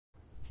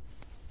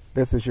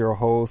This is your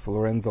host,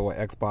 Lorenzo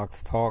at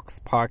Xbox Talks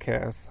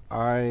Podcast.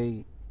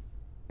 I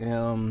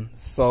am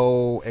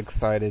so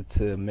excited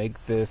to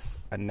make this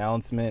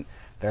announcement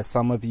that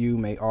some of you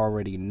may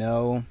already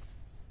know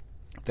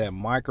that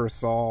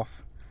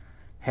Microsoft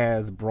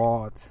has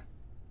brought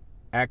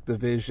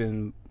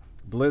Activision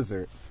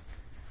Blizzard.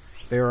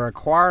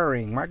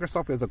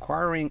 Microsoft is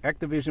acquiring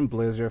Activision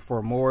Blizzard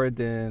for more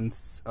than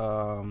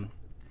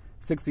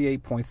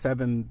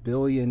 $68.7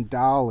 billion.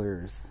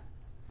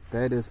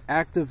 That is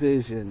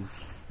Activision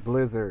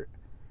Blizzard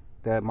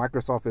that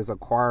Microsoft is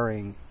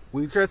acquiring.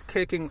 We're just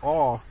kicking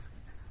off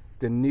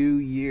the new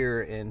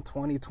year in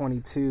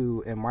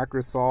 2022, and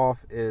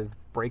Microsoft is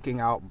breaking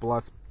out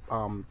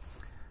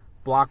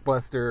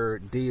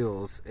blockbuster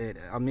deals.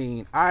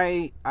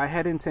 I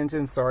had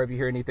intentions. Sorry if you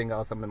hear anything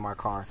else. I'm in my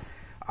car.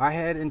 I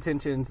had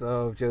intentions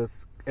of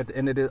just at the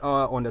end of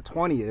on the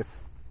 20th,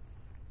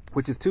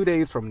 which is 2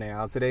 days from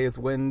now. Today is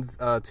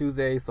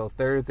Tuesday, so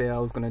Thursday I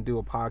was going to do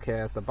a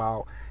podcast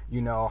about,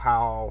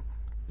 how,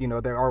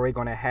 they're already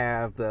going to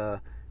have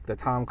the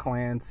Tom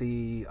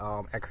Clancy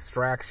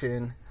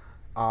Extraction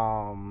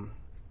coming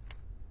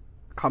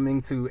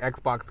to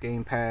Xbox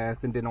Game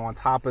Pass, and then on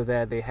top of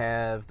that they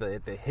have the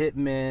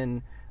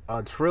Hitman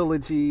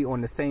trilogy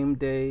on the same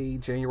day,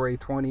 January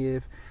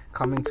 20th,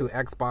 coming to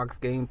Xbox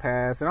Game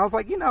Pass. And I was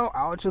like,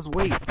 I'll just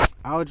wait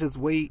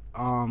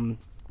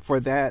for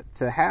that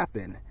to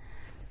happen.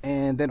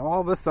 And then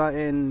all of a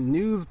sudden,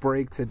 news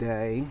break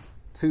today,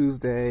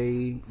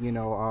 Tuesday,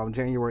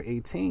 January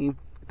 18th,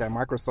 that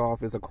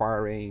Microsoft is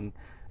acquiring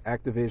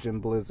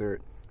Activision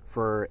Blizzard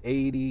for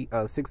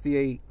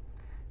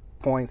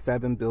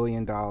 $68.7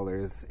 billion.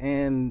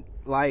 And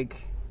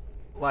like,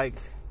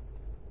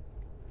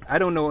 I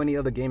don't know any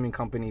other gaming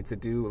company to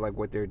do like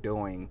what they're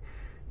doing.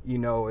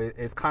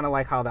 It's kind of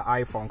like how the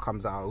iPhone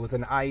comes out. It was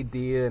an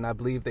idea, and I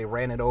believe they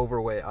ran it over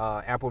with,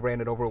 Apple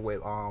ran it over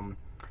with,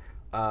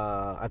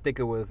 I think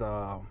it was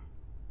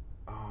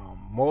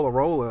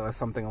Motorola or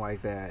something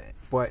like that.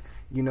 But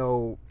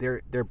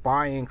they're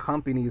buying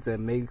companies that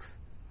makes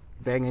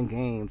banging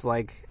games.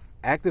 Like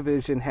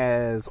Activision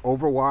has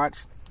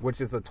Overwatch, which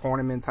is a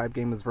tournament type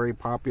game. It's very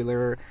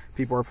popular.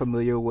 People are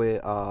familiar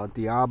with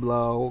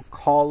Diablo,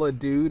 Call of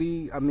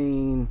Duty. I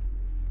mean,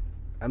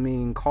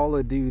 Call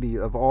of Duty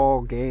of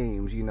all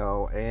games,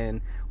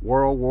 and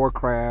World of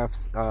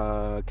Warcraft's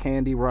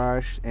Candy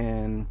Rush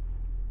and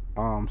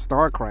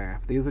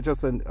StarCraft. These are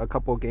just a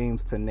couple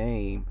games to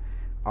name.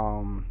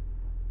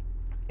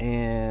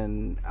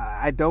 And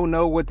I don't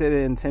know what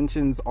the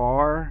intentions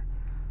are.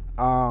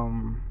 But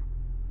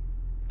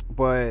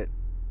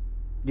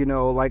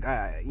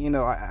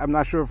I'm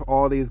not sure if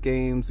all these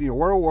games,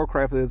 World of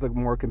Warcraft is a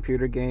more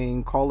computer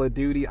game. Call of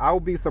Duty, I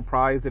would be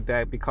surprised if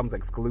that becomes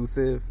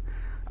exclusive.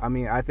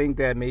 I think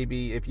that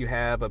maybe if you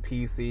have a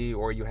PC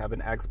or you have an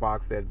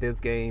Xbox, that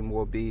this game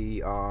will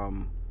be,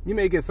 you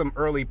may get some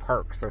early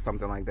perks or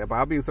something like that. But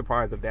I'll be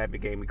surprised if that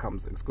game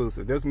becomes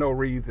exclusive. There's no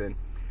reason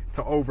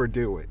to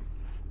overdo it.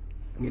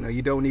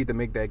 You don't need to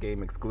make that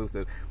game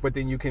exclusive, but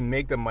then you can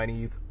make the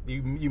monies.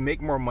 You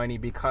make more money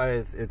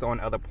because it's on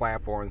other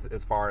platforms,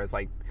 as far as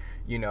like,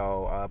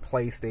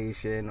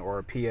 PlayStation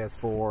or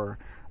PS4,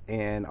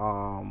 and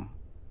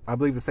I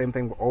believe the same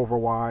thing with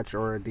Overwatch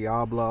or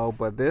Diablo.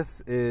 But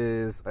this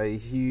is a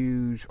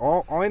huge.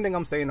 Only thing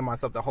I'm saying to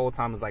myself the whole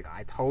time is like,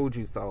 I told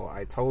you so.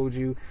 I told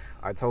you.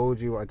 I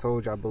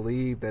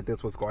believe that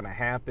this was going to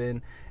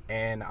happen,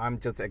 and I'm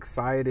just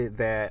excited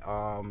that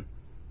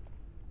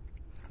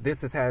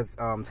this has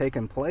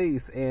taken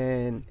place,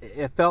 and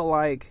it felt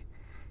like,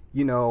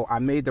 I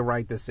made the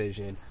right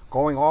decision.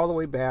 Going all the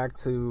way back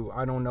to,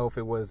 I don't know if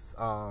it was,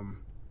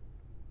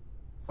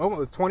 it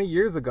was 20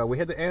 years ago. We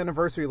had the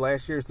anniversary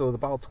last year, so it was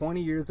about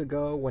 20 years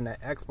ago when the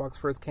Xbox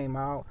first came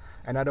out,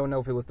 and I don't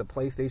know if it was the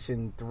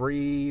PlayStation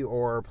 3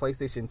 or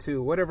PlayStation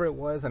 2, whatever it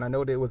was, and I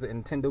know there was a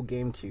Nintendo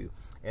GameCube,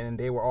 and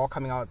they were all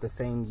coming out the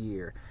same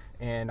year.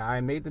 And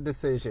I made the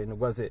decision,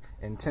 was it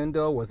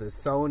Nintendo, was it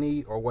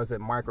Sony, or was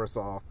it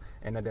Microsoft?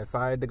 And I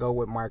decided to go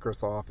with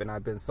Microsoft, and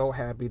I've been so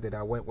happy that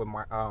I went with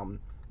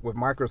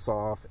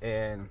Microsoft.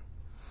 And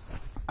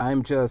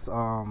I'm just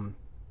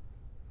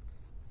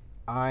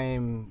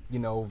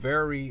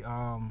very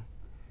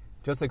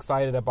just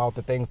excited about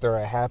the things that are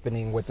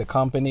happening with the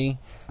company.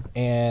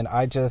 And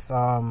I just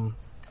I'm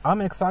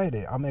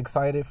excited. I'm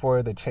excited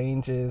for the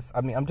changes.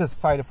 I'm just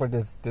excited for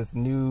this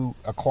new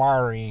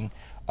acquiring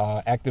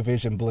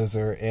Activision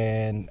Blizzard,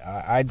 and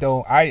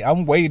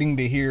I'm waiting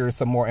to hear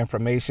some more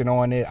information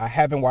on it. I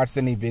haven't watched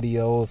any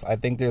videos. I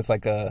think there's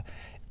like a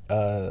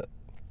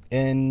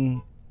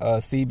CBN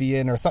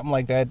or something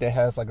like that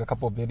has like a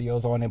couple of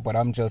videos on it, but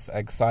I'm just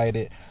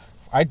excited.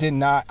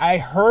 I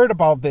heard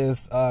about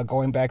this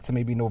going back to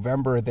maybe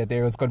November, that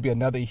there was going to be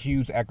another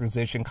huge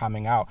acquisition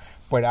coming out,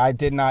 but I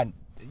did not,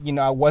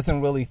 I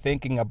wasn't really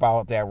thinking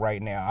about that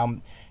right now.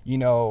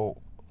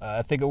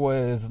 I think it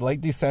was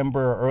late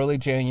December, early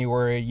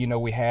January,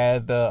 we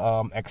had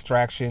the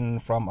Extraction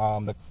from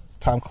the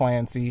Tom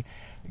Clancy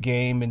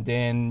game, and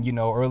then,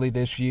 early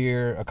this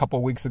year, a couple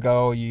of weeks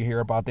ago, you hear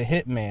about the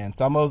Hitman.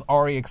 So I'm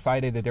already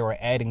excited that they were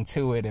adding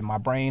to it, and my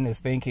brain is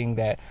thinking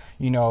that,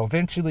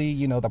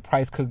 eventually, the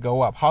price could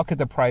go up. How could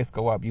the price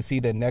go up? You see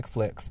that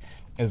Netflix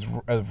is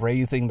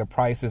raising the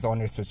prices on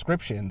their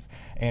subscriptions,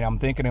 and I'm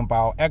thinking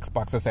about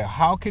Xbox. I said,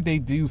 how could they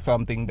do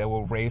something that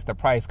will raise the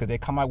price? Could they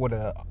come out with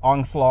an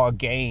onslaught of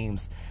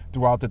games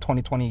throughout the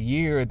 2020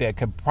 year that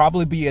could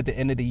probably be at the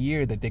end of the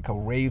year that they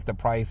could raise the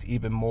price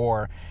even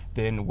more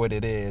than what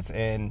it is?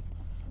 And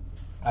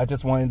I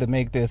just wanted to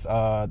make this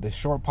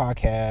short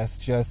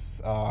podcast,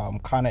 just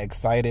kind of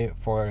excited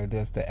for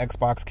the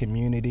Xbox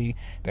community,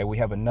 that we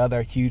have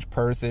another huge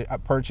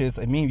purchase.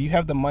 I mean, if you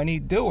have the money,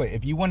 do it.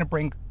 If you want to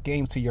bring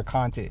games to your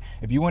content,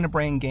 if you want to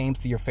bring games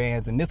to your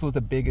fans, and this was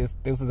a big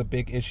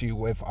issue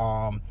with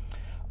Xbox.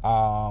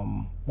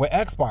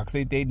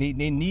 They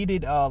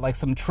needed like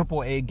some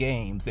AAA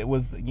games. It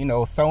was,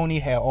 Sony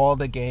had all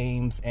the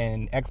games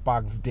and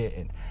Xbox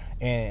didn't,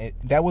 and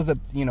that was a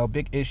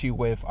big issue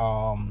with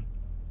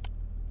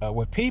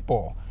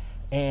people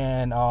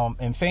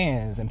and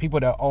fans and people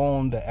that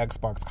own the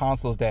Xbox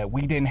consoles, that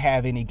we didn't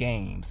have any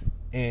games.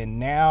 And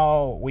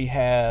now we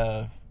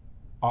have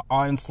an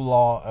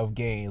onslaught of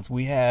games.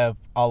 We have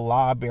a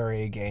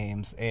library of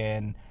games,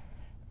 and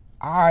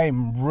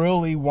I'm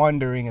really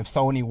wondering if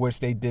Sony wish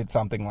they did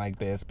something like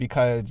this,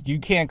 because you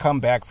can't come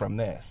back from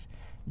this.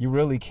 You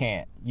really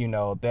can't.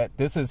 That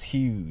this is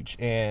huge,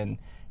 and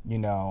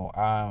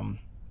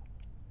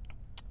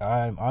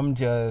I'm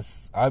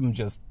just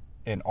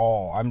in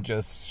awe. I'm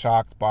just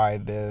shocked by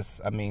this.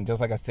 I mean,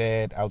 just like I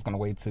said, I was going to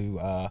wait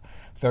to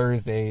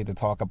Thursday to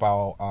talk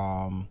about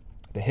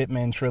the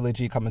Hitman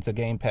trilogy coming to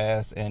Game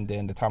Pass, and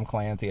then the Tom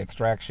Clancy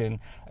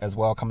Extraction as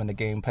well coming to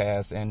Game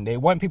Pass. And they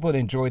want people to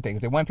enjoy things.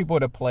 They want people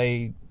to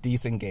play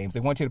decent games. They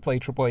want you to play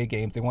AAA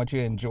games. They want you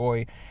to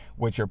enjoy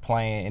what you're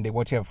playing, and they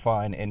want you to have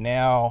fun. And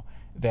now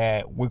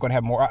that we're going to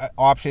have more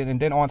option,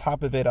 and then on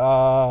top of it,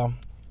 Ubisoft,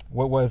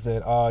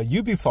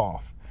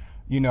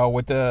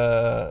 with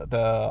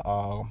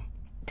the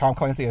Tom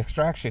Clancy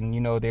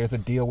Extraction, there's a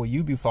deal with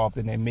Ubisoft,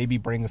 and then maybe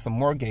bringing some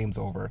more games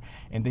over.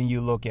 And then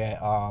you look at,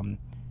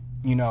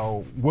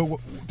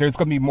 there's going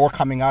to be more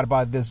coming out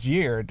about this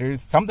year.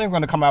 There's something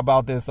going to come out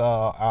about this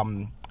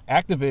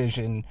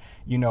Activision,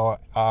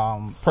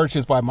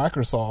 purchased by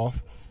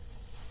Microsoft.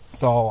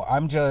 So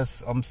I'm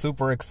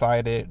super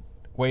excited,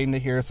 waiting to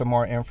hear some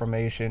more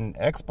information.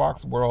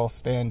 Xbox World,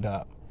 stand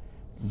up.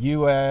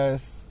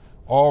 US,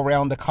 all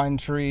around the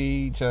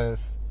country,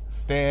 just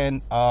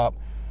stand up.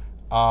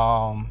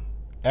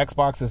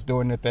 Xbox is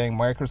doing the thing.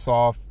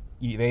 Microsoft,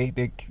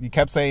 they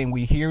kept saying,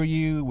 we hear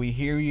you,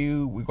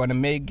 we're going to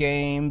make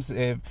games,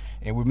 and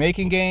we're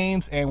making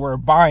games, and we're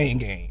buying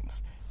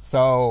games.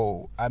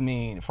 So, I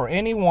mean, for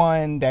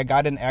anyone that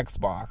got an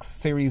Xbox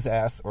Series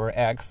S or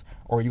X,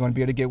 or you're going to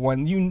be able to get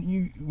one,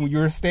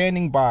 you're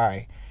standing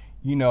by,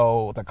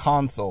 the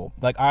console.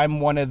 Like,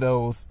 I'm one of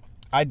those.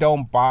 I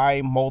don't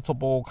buy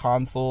multiple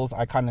consoles.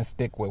 I kind of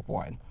stick with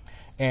one.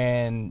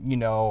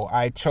 And,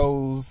 I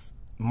chose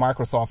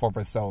Microsoft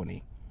over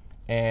Sony.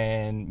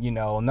 And,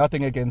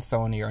 nothing against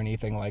Sony or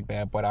anything like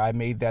that, but I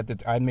made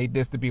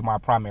this to be my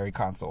primary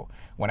console.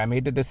 When I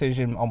made the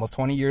decision almost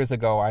 20 years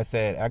ago, I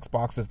said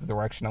Xbox is the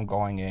direction I'm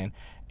going in.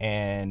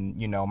 And,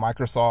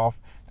 Microsoft,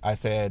 I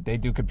said, they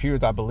do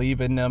computers. I believe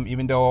in them,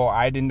 even though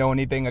I didn't know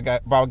anything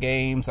about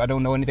games. I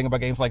don't know anything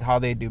about games like how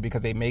they do,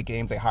 because they make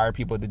games. They hire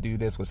people to do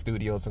this with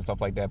studios and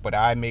stuff like that. But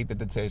I made the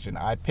decision.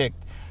 I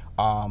picked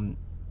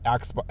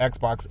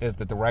Xbox is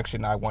the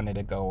direction I wanted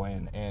to go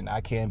in, and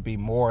I can't be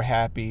more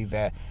happy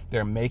that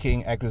they're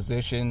making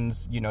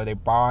acquisitions. They're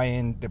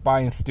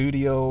buying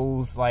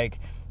studios. Like,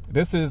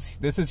 this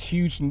is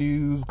huge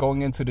news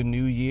going into the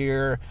new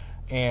year,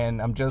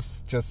 and I'm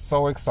just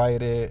so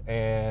excited.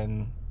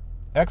 And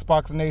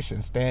Xbox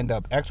Nation, stand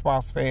up.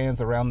 Xbox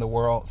fans around the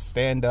world,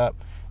 stand up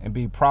and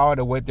be proud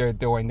of what they're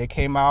doing. They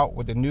came out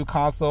with a new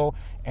console,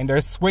 and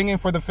they're swinging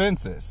for the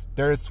fences.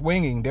 They're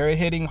swinging. They're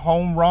hitting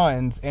home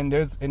runs, and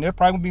there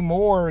probably will be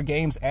more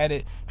games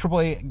added,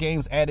 AAA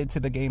games added to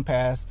the Game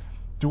Pass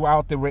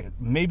throughout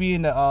maybe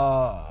in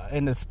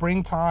the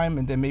springtime,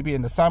 and then maybe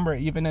in the summer,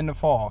 even in the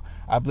fall.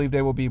 I believe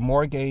there will be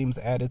more games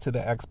added to the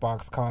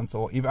Xbox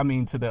console. To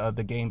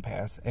the Game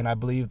Pass, and I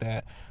believe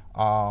that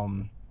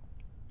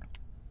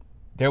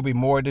there'll be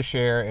more to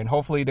share, and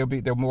hopefully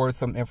there'll more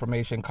some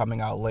information coming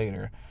out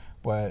later.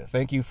 But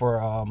thank you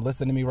for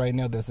listening to me right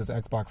now. This is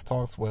Xbox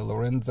Talks with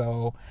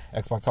Lorenzo,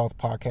 Xbox Talks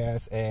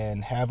podcast,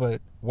 and have a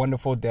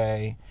wonderful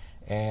day,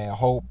 and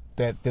hope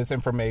that this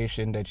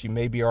information that you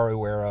may be already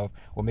aware of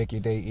will make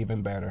your day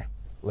even better.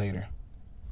 Later.